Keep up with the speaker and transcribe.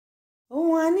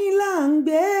ń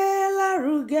gbé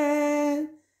lárugẹ.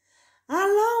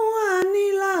 Àlọ́hun àní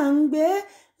là ń gbé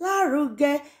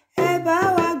lárugẹ. Ẹ bá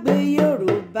wa gbé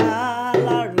Yorùbá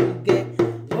lárugẹ.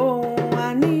 Ohun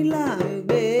àní là ń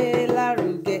gbé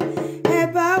lárugẹ. Ẹ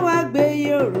bá wa gbé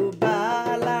Yorùbá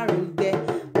lárugẹ.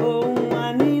 Ohun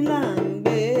àní là ń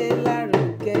gbé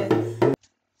lárugẹ.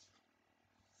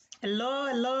 Hello.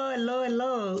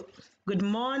 Good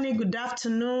morning, good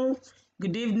afternoon,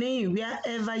 good evening,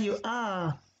 wherever you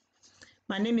are.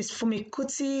 My name is Funmi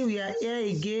Kuti. We are here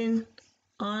again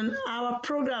on our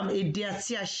program Èdè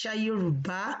àti Àṣà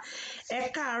Yorùbá.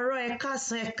 Ẹ káàárọ̀, ẹ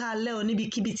káàsán, ẹ káalẹ́ o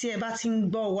níbikíbi tí ẹ bá ti ń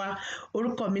gbọ́ wa.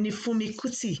 Orúkọ mi ni Funmi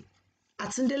Kuti.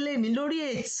 Àtúndélé ní lórí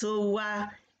ètò wa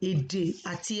Èdè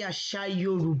àti Àṣà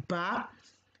Yorùbá.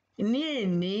 Ní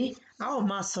èní, a ó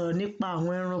máa sọ̀rọ̀ nípa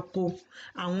àwọn ẹranko,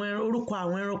 orúkọ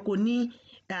àwọn ẹranko ní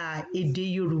èdè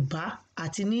Yorùbá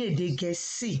àti ní èdè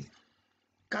Gẹ̀ẹ́sì.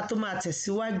 Ká tó máa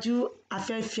tẹ̀síwájú, a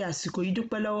fẹ́ fi àsìkò yìí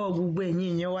dúpẹ́ lọ́wọ́ gbogbo ẹ̀yin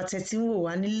èèyàn wa tẹ́ tí ń wò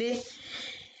wá nílé.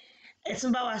 Ẹ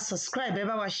tún bá wa subscribe, ẹ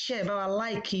bá wa share, ẹ bá wa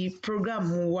like program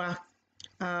wa.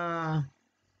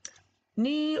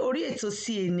 Ní orí ètò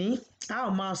sí èní, a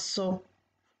ó máa sọ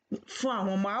fún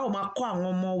àwọn ọmọ, a ó máa kọ́ àwọn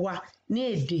ọmọ wa ní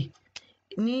èdè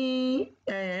ní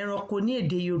ẹranko ní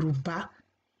èdè Yorùbá.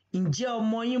 Ǹjẹ́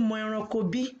ọmọ yín mọ ẹranko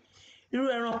bí? Irú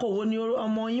ẹranko wo ni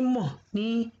ọmọ yín mọ̀ ní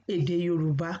èdè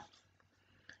Yorùbá?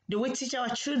 Do we teach our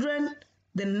children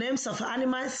the names of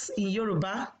animals in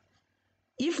Yoruba?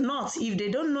 If not, if they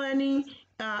don't know any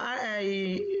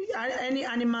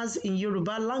animals in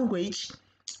Yoruba language,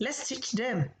 let's teach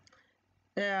them.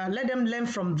 Let them learn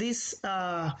from this,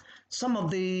 some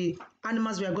of the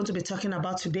animals we are going to be talking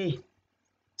about today.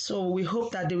 So we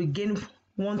hope that they will gain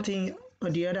one thing or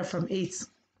the other from it.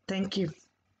 Thank you.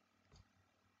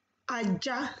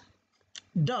 Ajá,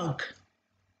 dog.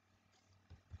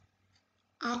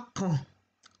 Akàn,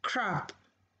 crab.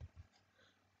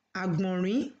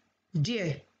 Àgbọ̀nrín,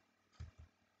 deer.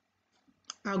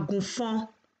 Àgùnfọn,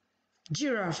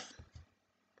 giraffe.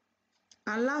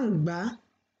 Aláǹgbá,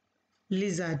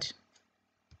 lizard.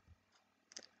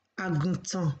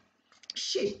 Àgùntàn,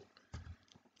 sheep.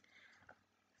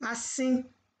 Asín,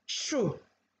 shrew.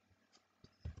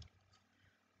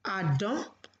 Àdán,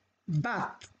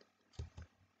 bat.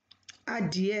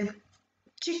 Adìẹ,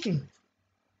 chicken.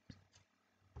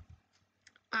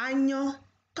 Aáyán,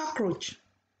 cockroach.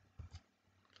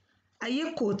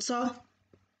 Ayékòótọ́,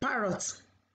 parrot.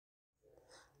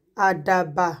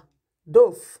 Àdàbà,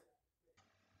 dove.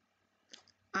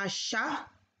 Àṣá,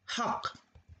 hawk.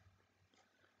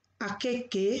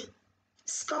 Àkekèé,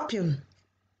 scorpion.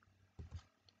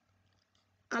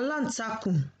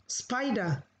 Aláǹtakùn,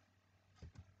 spider.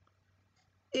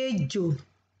 Ejò,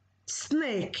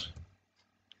 snake.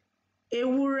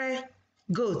 Ewúrẹ́,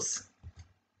 goat.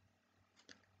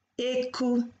 Eku,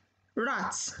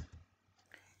 rat.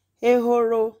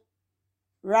 Ehoro,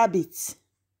 rabbit.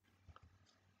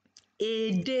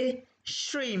 Èdè,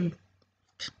 shrimp.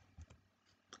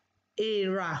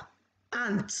 Èèrà,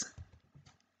 ant.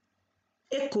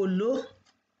 Ekòló,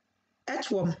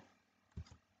 earthworm.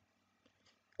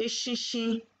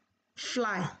 Eṣinṣin,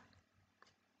 fly.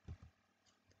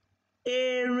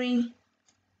 Erin,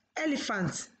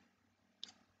 elephant.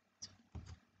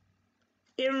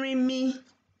 Erinmi,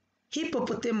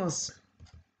 hippopotamus.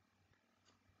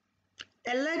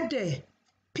 Ẹlẹ́dẹ̀,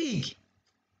 pig.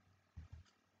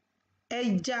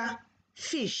 Ẹja,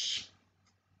 fish.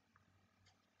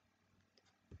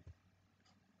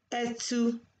 Ẹtu,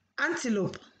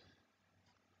 antelope.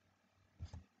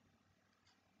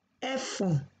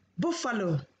 Ẹfọ̀n,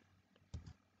 buffalo.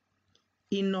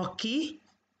 Ìnàkí,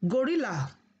 gorilla.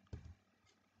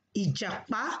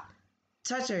 Ìjàpá,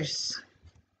 tortoise.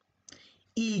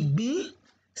 Ìgbín,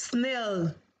 snail.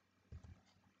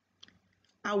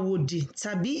 Àwòdì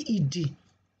tàbí ìdì,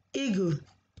 eagle.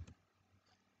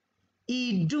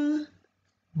 Ìdun,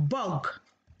 bug.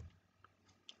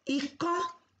 Ikán,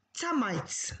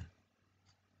 termite.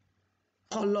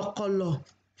 Kọ̀lọ̀kọ̀lọ̀,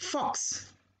 fox.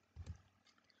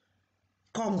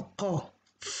 Kọ̀ǹkọ̀,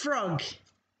 frog.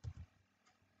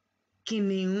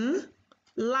 Kìnìún,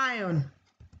 lion.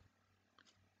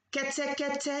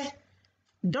 Kẹ́tẹ́kẹ́tẹ́,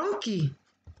 donkey.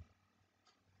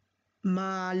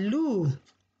 Màálù,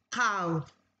 cow.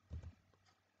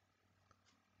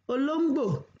 Olóńgbò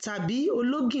tàbí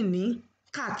ológìnní,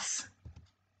 cat.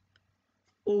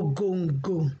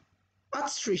 Ògòǹgò,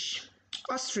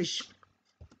 ostrich.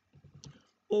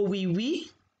 Òwìwí,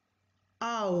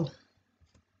 owl.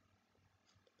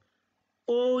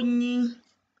 Oyin,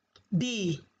 bee.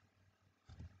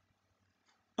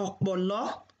 Ọ̀pọ̀lọ́,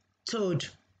 toad.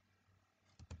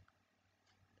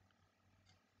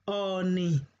 Ọ̀ọ̀nì,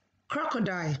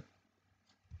 crocodile,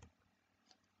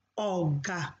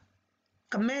 ọ̀gà,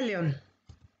 chameleon,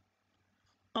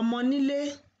 ọmọnílé,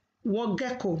 wọ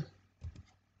gecko,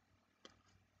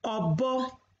 ọ̀bọ,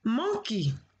 monkey,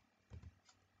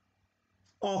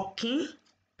 ọ̀kín,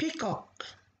 peacock,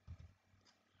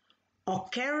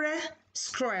 ọ̀kẹ́rẹ́,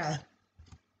 squirrel,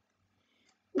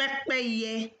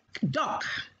 pẹ́pẹ́yẹ, duck,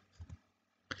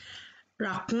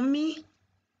 ràkúnmí,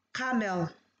 camel,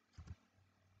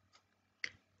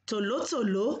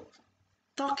 tòlótòló,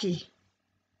 turkey.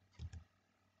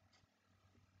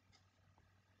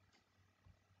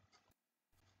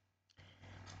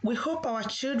 We hope our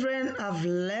children have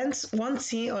learned one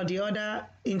thing or the other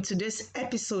in today's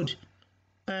episode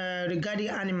regarding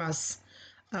animals.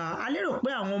 A lérò pé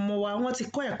àwọn ọmọ wa wọ́n ti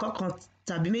kọ́ ẹ̀kọ́ kan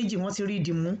tàbí méjì wọ́n ti rí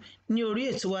ìdìmú ní orí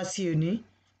ètò wa ti òní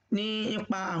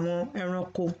nípa àwọn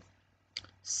ẹranko.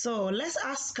 So let's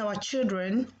ask our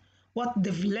children what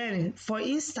they've learned. For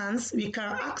instance, we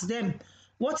can ask them,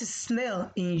 what is snail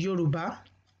in Yoruba?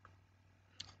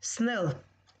 Snail.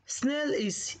 Snail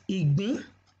is ìgbín.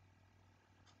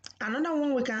 Another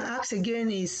one we can ask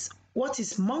again is, what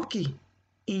is monkey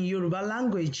in Yoruba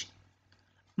language?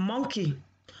 Monkey.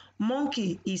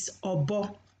 Monkey is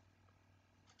ọ̀bọ.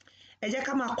 Ẹ jẹ́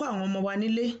ká máa kọ́ àwọn ọmọ wa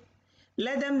nílé.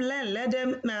 Let them learn,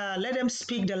 let them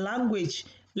speak the language,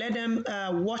 let them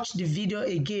watch the video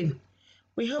again.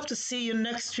 We hope to see you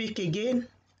next week again.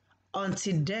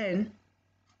 Until then,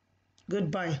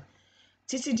 goodbye.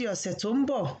 Títí di ọ̀sẹ̀ tó ń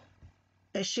bọ̀,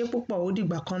 ẹ ṣé púpọ̀, ó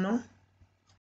dìgbà kan náà.